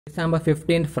December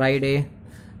 15th, Friday,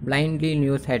 blindly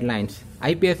news headlines.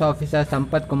 IPS officer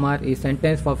Sampath Kumar is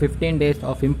sentenced for 15 days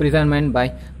of imprisonment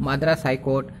by Madras High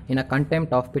Court in a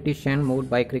contempt of petition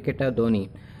moved by cricketer Dhoni.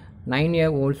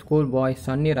 9-year-old schoolboy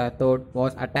Sunny Rathod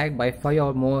was attacked by 5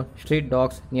 or more street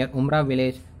dogs near Umrah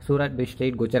village, Surat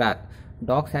district, Gujarat.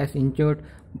 Dogs has injured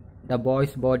the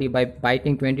boy's body by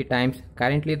biting 20 times.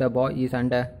 Currently, the boy is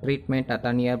under treatment at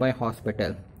a nearby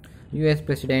hospital. US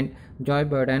President Joe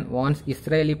Biden wants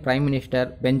Israeli Prime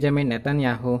Minister Benjamin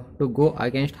Netanyahu to go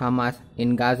against Hamas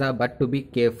in Gaza but to be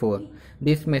careful.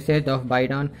 This message of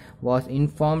Biden was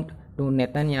informed to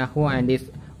Netanyahu and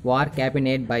his war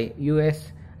cabinet by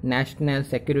US National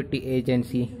Security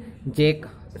Agency Jake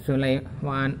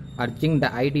Sullivan, urging the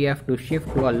IDF to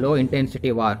shift to a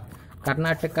low-intensity war.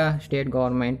 Karnataka state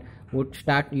government would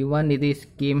start Yuva Nidhi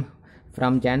scheme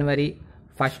from January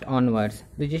 1st onwards.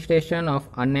 Registration of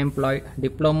unemployed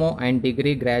diploma and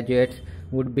degree graduates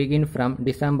would begin from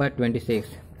December 26.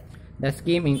 The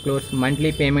scheme includes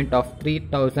monthly payment of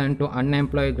 3,000 to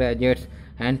unemployed graduates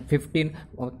and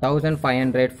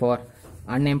 15,500 for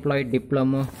unemployed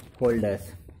diploma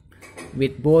holders,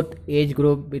 with both age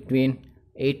group between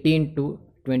 18 to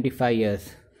 25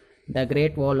 years. The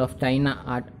Great Wall of China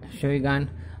at Shuigan,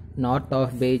 north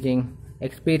of Beijing,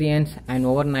 experienced an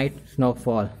overnight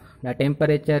snowfall. The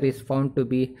temperature is found to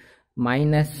be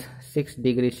 -6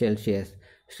 degrees Celsius.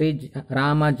 Sri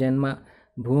Rama Janma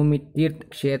Bhoomi Tirth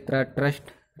Kshetra Trust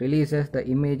releases the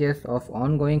images of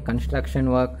ongoing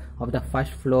construction work of the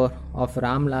first floor of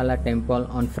Ram Lala Temple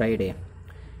on Friday.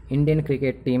 Indian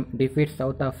cricket team defeats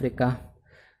South Africa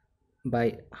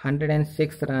by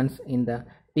 106 runs in the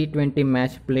T20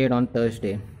 match played on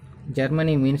Thursday.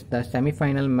 Germany wins the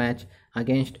semi-final match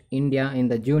against India in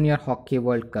the Junior Hockey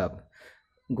World Cup.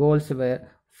 Goals were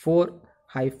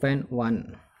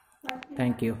 4-1.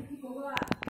 Thank you.